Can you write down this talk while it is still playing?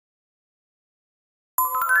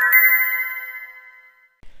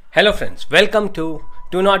Hello friends, welcome to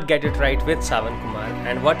Do Not Get It Right with Savan Kumar.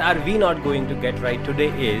 And what are we not going to get right today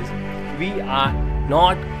is we are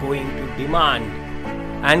not going to demand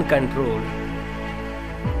and control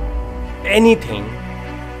anything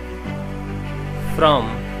from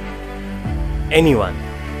anyone.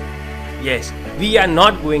 Yes, we are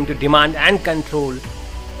not going to demand and control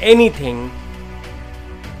anything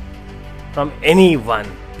from anyone.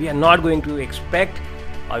 We are not going to expect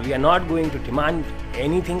or we are not going to demand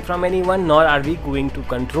anything from anyone, nor are we going to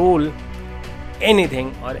control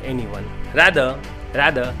anything or anyone. Rather,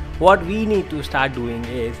 what we need to start doing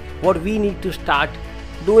is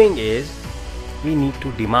we need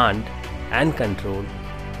to demand and control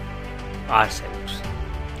ourselves.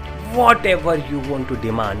 Whatever you want to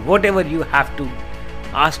demand, whatever you have to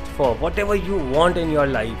ask for, whatever you want in your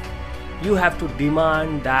life, you have to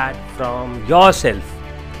demand that from yourself.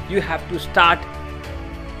 You have to start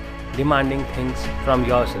demanding things from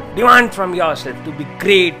yourself. Demand from yourself to be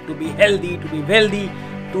great, to be healthy, to be wealthy,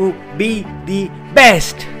 to be the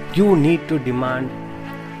best. You need to demand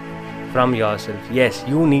from yourself. Yes,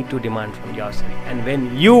 you need to demand from yourself. And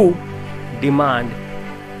when you demand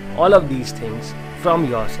all of these things from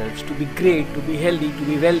yourselves, to be great, to be healthy, to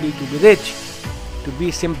be wealthy, to be rich, to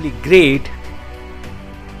be simply great,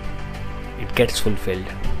 it gets fulfilled.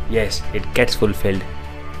 Yes, it gets fulfilled.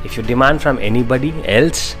 If you demand from anybody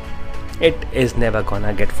else, it is never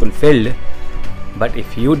gonna get fulfilled. But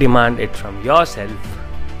if you demand it from yourself,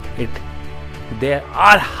 there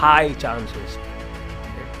are high chances,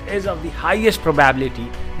 it is of the highest probability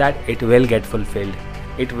that it will get fulfilled.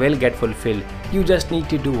 It will get fulfilled. You just need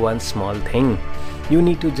to do one small thing. You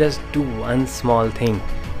need to just do one small thing.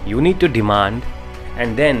 You need to demand,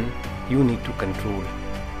 and then you need to control.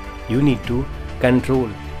 You need to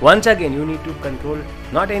control. Once again, you need to control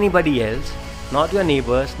not anybody else, not your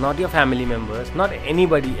neighbors, not your family members, not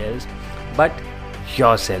anybody else, but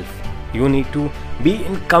yourself. You need to be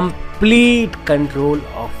in complete control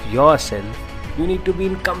of yourself. You need to be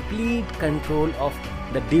in complete control of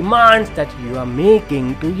the demands that you are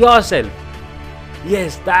making to yourself.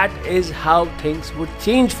 Yes, that is how things would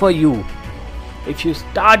change for you. If you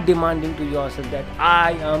start demanding to yourself that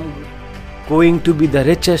I am going to be the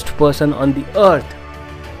richest person on the earth,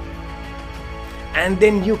 and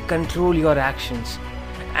then you control your actions,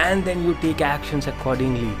 and then you take actions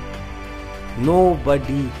accordingly,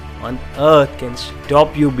 nobody on earth can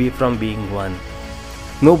stop you from being one.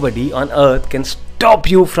 Nobody on earth can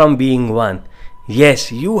stop you from being one.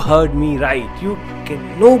 Yes, you heard me right.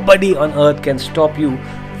 Nobody on earth can stop you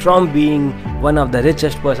from being one of the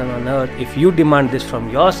richest person on earth if you demand this from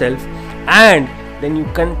yourself, and then you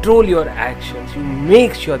control your actions. You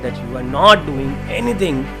make sure that you are not doing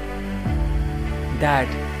anything that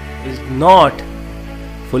is not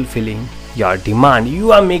fulfilling your demand.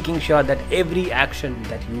 You are making sure that every action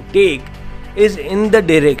that you take is in the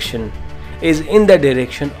direction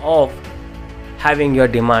of having your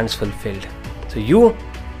demands fulfilled. So you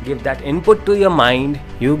give that input to your mind,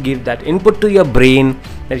 you give that input to your brain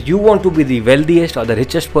that you want to be the wealthiest or the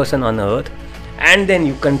richest person on earth, and then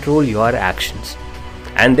you control your actions.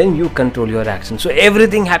 So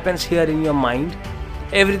everything happens here in your mind.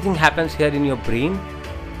 Everything happens here in your brain.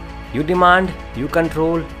 You demand, you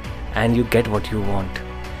control, and you get what you want.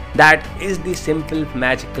 That is the simple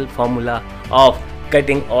magical formula of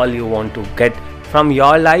getting all you want to get from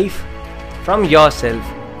your life, from yourself,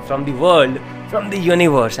 from the world, from the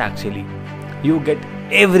universe actually. You get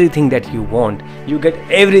everything that you want. You get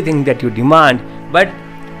everything that you demand, but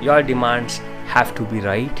your demands have to be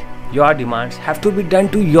right. Your demands have to be done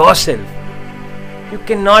to yourself. You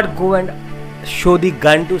cannot go and show the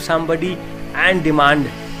gun to somebody and demand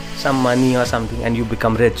some money or something and you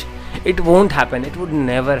become rich. It won't happen. It would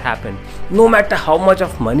never happen. No matter how much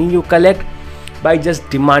of money you collect, by just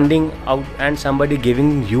demanding out and somebody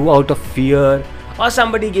giving you out of fear, or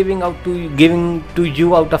somebody giving to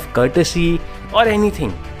you out of courtesy or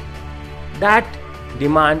anything, that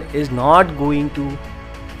demand is not going to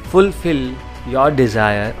fulfill your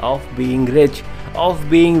desire of being rich, of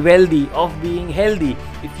being wealthy, of being healthy.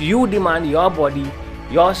 If you demand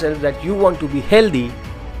yourself that you want to be healthy,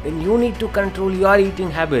 then you need to control your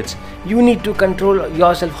eating habits. You need to control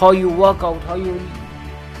yourself, how you work out, how you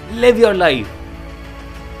live your life.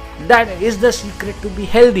 That is the secret to be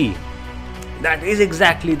healthy. That is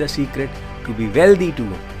exactly the secret to be wealthy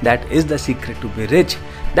too. That is the secret to be rich.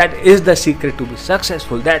 That is the secret to be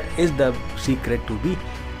successful. That is the secret to be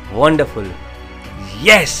wonderful.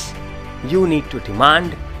 Yes, you need to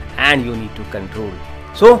demand and you need to control.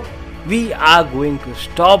 So we are going to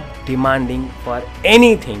stop demanding for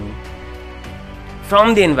anything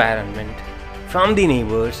from the environment, from the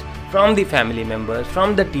neighbors, from the family members,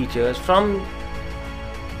 from the teachers, from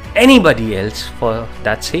anybody else for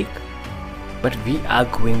that sake. But we are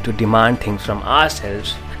going to demand things from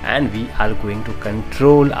ourselves, and we are going to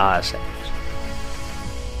control ourselves.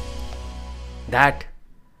 That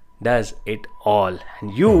does it all,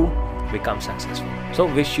 and you become successful. So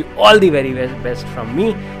wish you all the very best from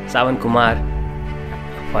me, Sawan Kumar,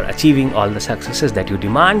 for achieving all the successes that you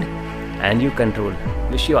demand and you control.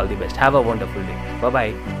 Wish you all the best. Have a wonderful day. Bye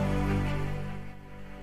bye.